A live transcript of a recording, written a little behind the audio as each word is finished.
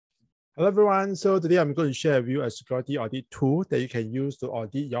Hello everyone, so today I'm going to share with you a security audit tool that you can use to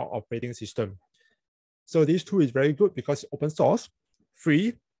audit your operating system. So this tool is very good because it's open source,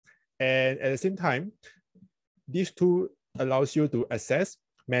 free, and at the same time, this tool allows you to assess,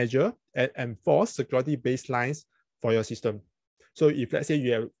 measure, and enforce security baselines for your system. So if let's say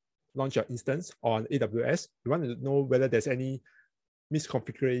you have launched your instance on AWS, you want to know whether there's any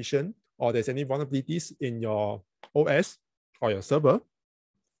misconfiguration or there's any vulnerabilities in your OS or your server,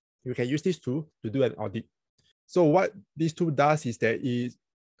 you can use this tool to do an audit. So what this tool does is that it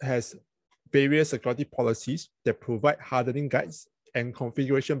has various security policies that provide hardening guides and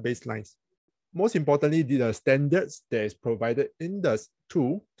configuration baselines. Most importantly, the standards that is provided in the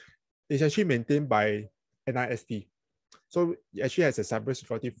tool is actually maintained by NIST. So it actually has a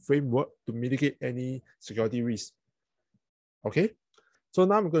cybersecurity framework to mitigate any security risk. Okay, so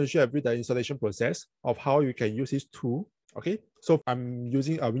now I'm going to share with you the installation process of how you can use this tool. Okay, so I'm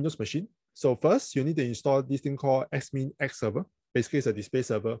using a Windows machine. So first, you need to install this thing called Xming Server. Basically, it's a display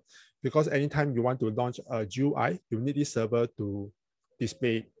server because anytime you want to launch a GUI, you need this server to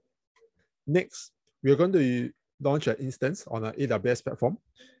display. Next, we're going to launch an instance on an AWS platform.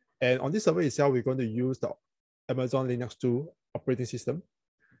 And on this server itself, we're going to use the Amazon Linux 2 operating system.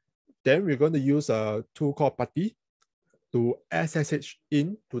 Then we're going to use a tool called Putty to SSH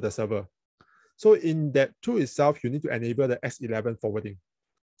in to the server. So in that tool itself, you need to enable the X11 forwarding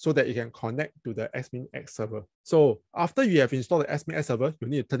so that it can connect to the Xming server. So after you have installed the Xming server, you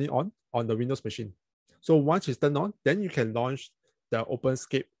need to turn it on the Windows machine. So once it's turned on, then you can launch the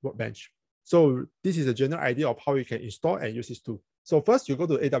OpenSCAP Workbench. So this is a general idea of how you can install and use this tool. So first, you go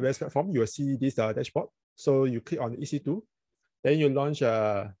to AWS platform, you will see this dashboard. So you click on EC2, then you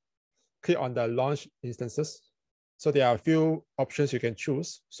click on the launch instances. So there are a few options you can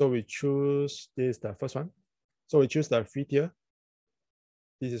choose. So we choose this, the first one. So we choose the free tier.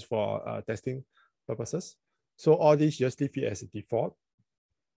 This is for testing purposes. So all these just leave it as a default.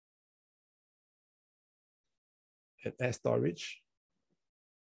 And add storage.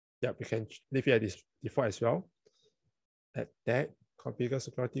 Yeah, we can leave it as default as well. Add tag, configure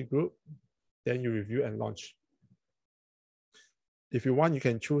security group. Then you review and launch. If you want, you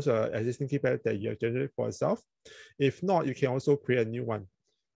can choose an existing keypad that you have generated for yourself. If not, you can also create a new one.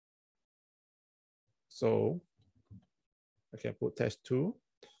 So I can put test 2.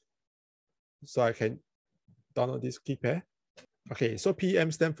 So I can download this keypad. Okay, so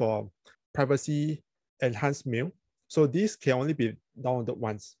PM stands for Privacy Enhanced Mail. So this can only be downloaded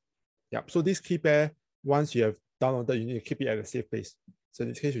once. Yeah, so this keypad, once you have downloaded, you need to keep it at a safe place. So in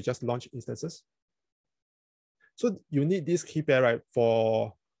this case, you just launch instances. So you need this keypad, right,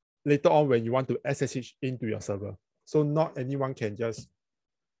 for later on when you want to SSH into your server. So not anyone can just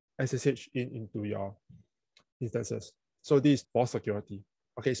SSH into your instances. So this is for security.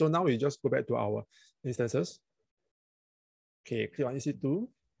 Okay, so now we just go back to our instances. Okay, click on EC2.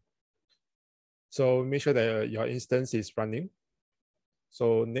 So make sure that your instance is running.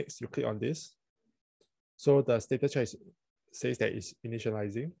 So next you click on this. So the status check says that it's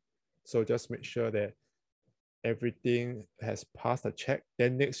initializing. So just make sure that everything has passed the check.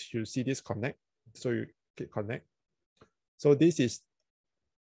 Then next you see this connect. So you click connect. So this is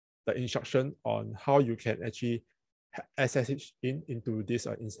the instruction on how you can actually SSH into this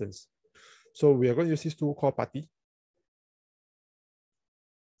instance. So we are going to use this tool called Putty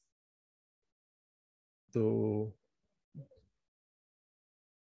to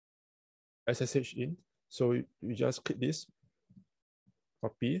SSH in. So you just click this,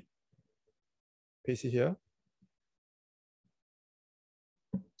 copy, paste it here.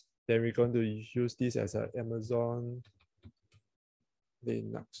 Then we're going to use this as an Amazon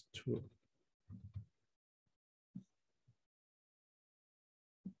Linux 2.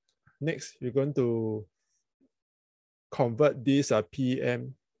 Next, you're going to convert this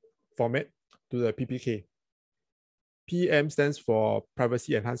PM format to the PPK. PM stands for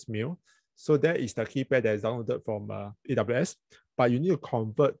Privacy Enhanced Mail. So that is the keypad that is downloaded from AWS, but you need to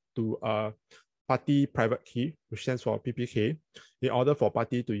convert to a Putty private key, which stands for PPK, in order for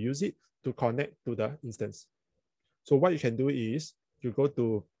Putty to use it to connect to the instance. So what you can do is you go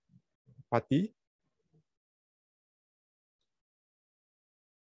to Putty.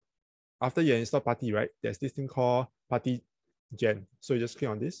 After you install Putty, right, there's this thing called Putty Gen. So you just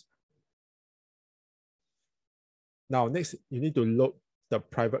click on this. Now, next, you need to load the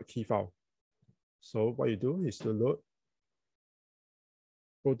private key file. So what you do is to load,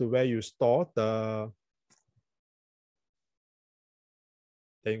 go to where you store then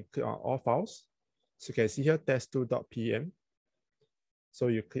click on all files. So you can see here test2.pm. So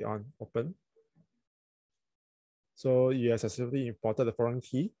you click on open. So you have successfully imported the foreign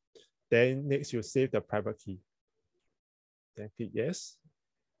key. Then next you save the private key. Then click yes.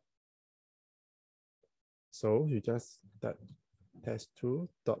 So you just that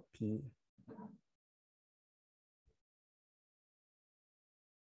test2.p.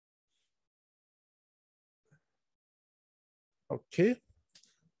 Okay.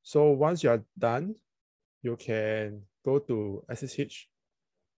 So once you are done, you can go to SSH,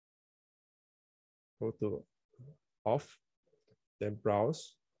 go to off, then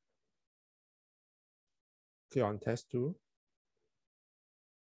browse, click on test2,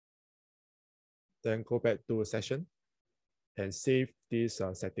 then go back to session and save these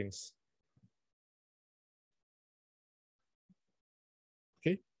settings.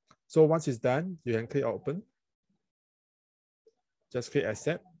 Okay, so once it's done, you can click open. Just click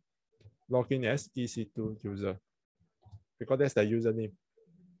accept, login as EC2 user, because that's the username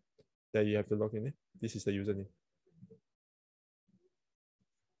that you have to log in. This is the username.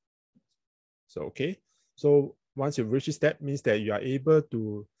 So, okay. So once you reach this step, means that you are able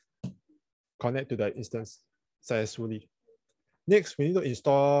to connect to the instance successfully. Next, we need to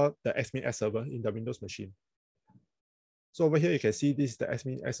install the XMAS server in the Windows machine. So over here, you can see this is the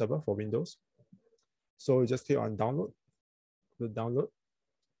XMAS server for Windows. So you just click on download, the download.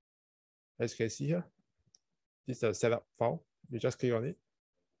 As you can see here, this is the setup file. You just click on it,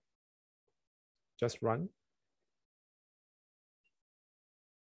 just run,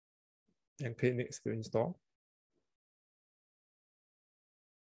 and click next to install.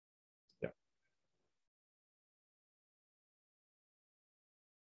 Yeah.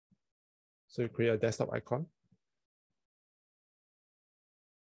 So you create a desktop icon.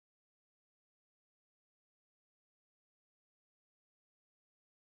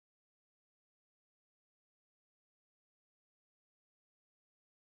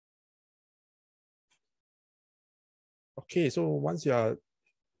 Okay, so once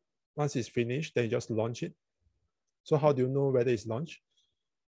it's finished, then you just launch it. So how do you know whether it's launched?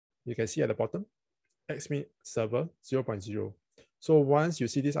 You can see at the bottom, Xming server 0.0. So once you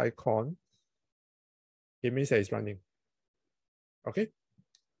see this icon, it means that it's running. Okay.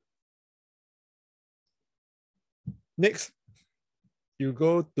 Next, you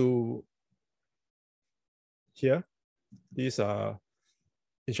go to here, this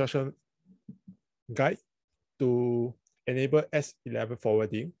instruction guide to enable S11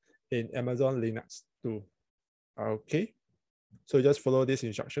 forwarding in Amazon Linux 2. Okay, so just follow these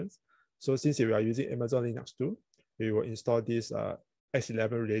instructions. So since we are using Amazon Linux 2, we will install these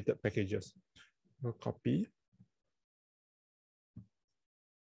S11 related packages. We'll copy.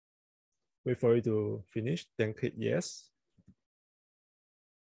 Wait for it to finish, then click yes.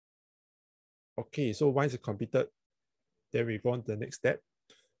 Okay, so once it's completed, then we go on to the next step.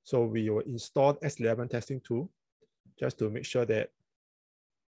 So we will install S11 testing tool just to make sure that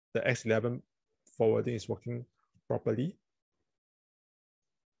the S11 forwarding is working properly.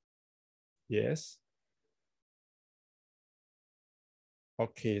 Yes.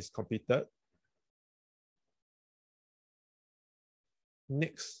 Okay, it's completed.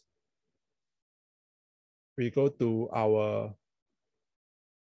 Next, we go to our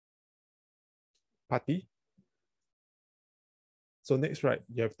Putty. So next, right,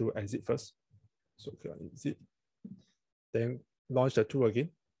 you have to exit first. So click on exit, then launch the tool again.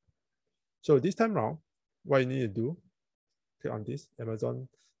 So this time around, what you need to do, click on this Amazon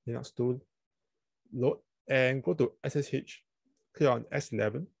Linux tool, load, and go to SSH, click on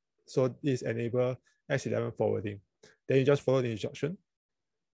S11. So this enable S11 forwarding. Then you just follow the instruction.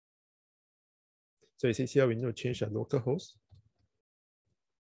 So you see here, we need to change the local host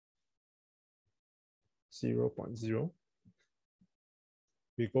 0.0.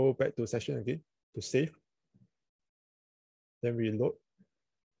 We go back to session again to save. Then we load,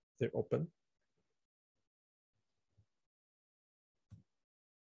 then open.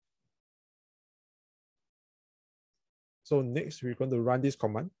 So next, we're going to run this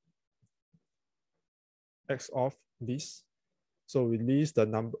command, X off this. So we list the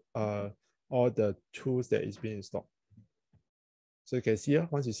number, all the tools that is being installed. So you can see here,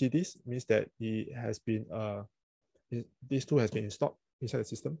 once you see this, it means that it has been, this tool has been installed inside the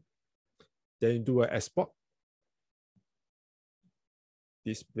system. Then you do an export,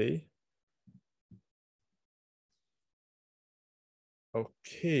 display.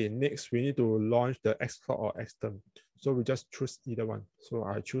 Okay, next we need to launch the xcloud or xterm. So we just choose either one. So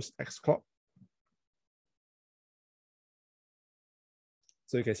I choose xcloud.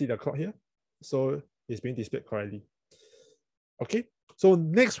 So you can see the cloud here. So it's being displayed correctly. Okay, so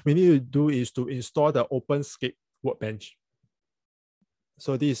next we need to do is to install the OpenSCAP Workbench.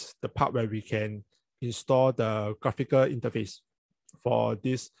 So this is the part where we can install the graphical interface for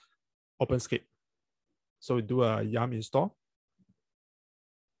this OpenSCAP. So we do a yum install.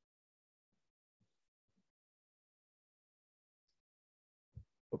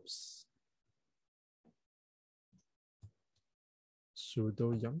 Oops.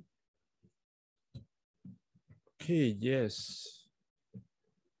 Sudo yum. Okay, yes.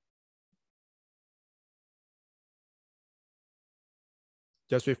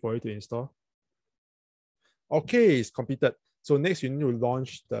 Just wait for it to install. Okay, it's completed. So next you need to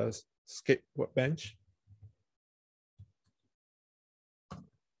launch the SCAP Workbench.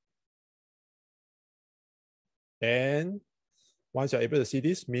 And once you're able to see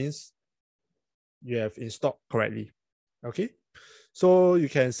this, means you have installed correctly. Okay, so you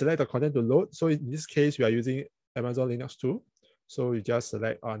can select the content to load. So in this case, we are using Amazon Linux 2. So you just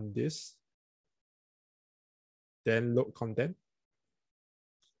select on this, then load content.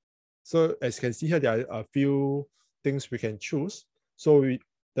 So as you can see here, there are a few things we can choose. So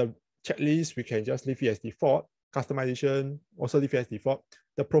the checklist, we can just leave it as default. Customization, also leave it as default.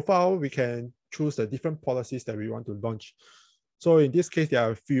 The profile, we can choose the different policies that we want to launch. So in this case, there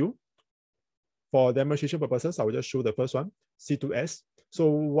are a few. For demonstration purposes, I will just show the first one, C2S. So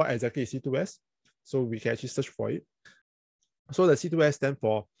what exactly is C2S? So we can actually search for it. So the C2S stands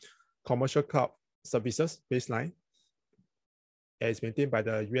for Commercial Cloud Services Baseline, and it's maintained by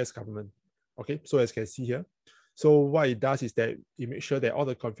the US government. Okay, so as you can see here. So what it does is that it makes sure that all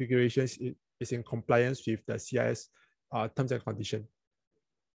the configurations is in compliance with the CIS terms and conditions.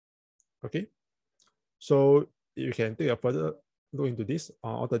 Okay, so you can take a further look into this,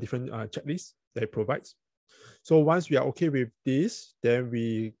 all the different checklists that it provides. So once we are okay with this, then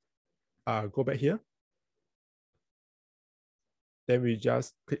we go back here. Then we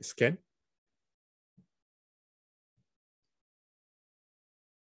just click scan.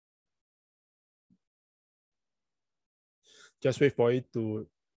 Just wait for it to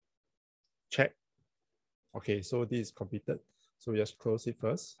check. Okay, so this is completed. So just close it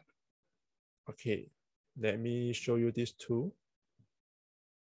first. Okay, let me show you this tool.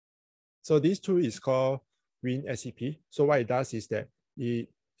 So this tool is called WinSCP. So what it does is that it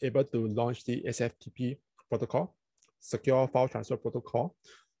able to launch the SFTP protocol, secure file transfer protocol,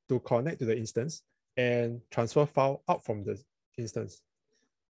 to connect to the instance and transfer file out from the instance.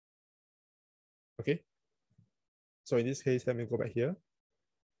 Okay. So in this case, let me go back here.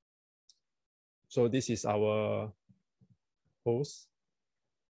 So this is our host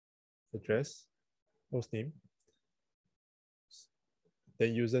address, host name.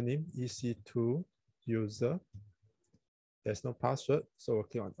 Then username, EC2 user. There's no password, so we'll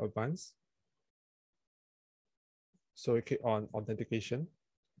click on advanced. So we click on authentication,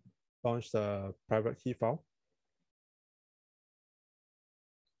 launch the private key file.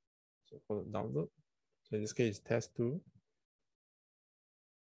 So for the download. So in this case, test2.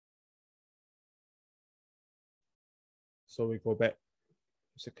 So we go back,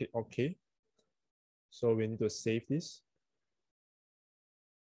 so click OK. So we need to save this.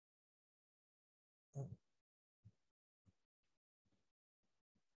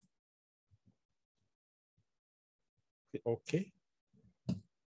 Click OK.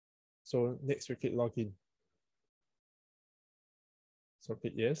 So next we click login. So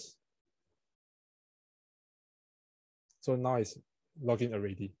click yes. So now it's login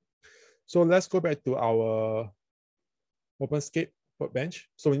already. So let's go back to our OpenSCAP Workbench.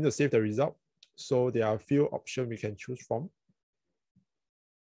 So we need to save the result. So there are a few options we can choose from.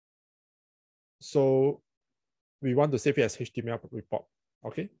 So we want to save it as HTML report.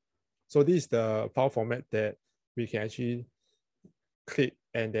 Okay. So this is the file format that we can actually click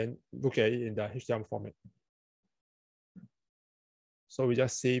and then look at it in the HTML format. So we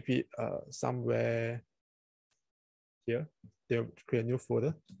just save it somewhere here. Then create a new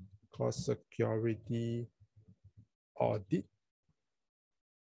folder called security audit.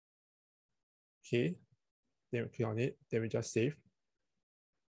 Okay. Then we click on it. Then we just save.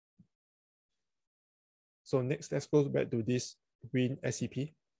 So next, let's go back to this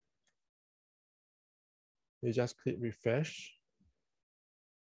WinSCP. We just click refresh.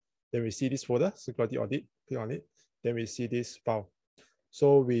 Then we see this folder, security audit, click on it. Then we see this file.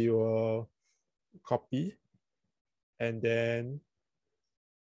 So we will copy and then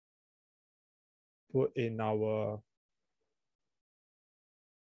put in our,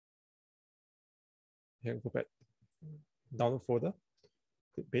 you can go back, download folder,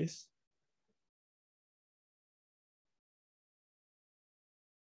 click paste.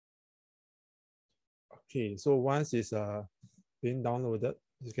 Okay, so once it's being downloaded,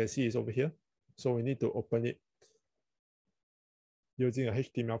 you can see it's over here. So we need to open it using a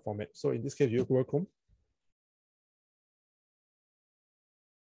HTML format. So in this case, you Google Chrome.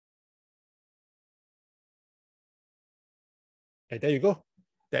 And there you go.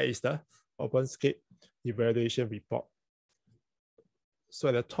 That is the OpenSCAP evaluation report. So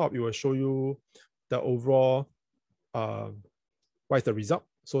at the top, it will show you the overall, what is the result.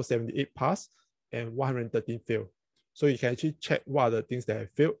 So 78 pass and 113 fail. So you can actually check what are the things that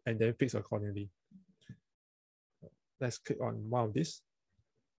have failed and then fix accordingly. Let's click on one of these.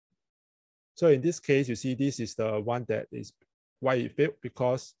 So in this case, you see this is the one that is why it failed,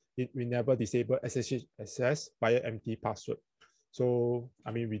 because we never disable SSH access via empty password. So,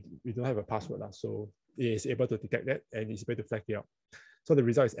 I mean, we don't have a password, so it is able to detect that and it's able to flag it out. So the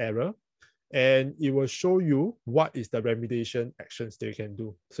result is error, and it will show you what is the remediation actions that you can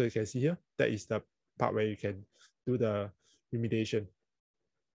do. So you can see here, that is the part where you can do the remediation.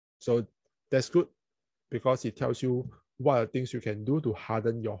 So that's good because it tells you what are things you can do to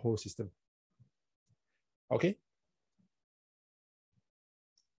harden your whole system. Okay.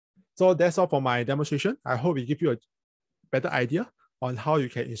 So that's all for my demonstration. I hope it gives you a better idea on how you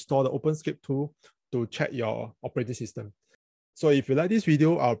can install the OpenSCAP tool to check your operating system. So if you like this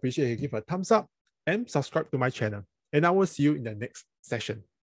video, I'll appreciate if you give a thumbs up and subscribe to my channel. And I will see you in the next session.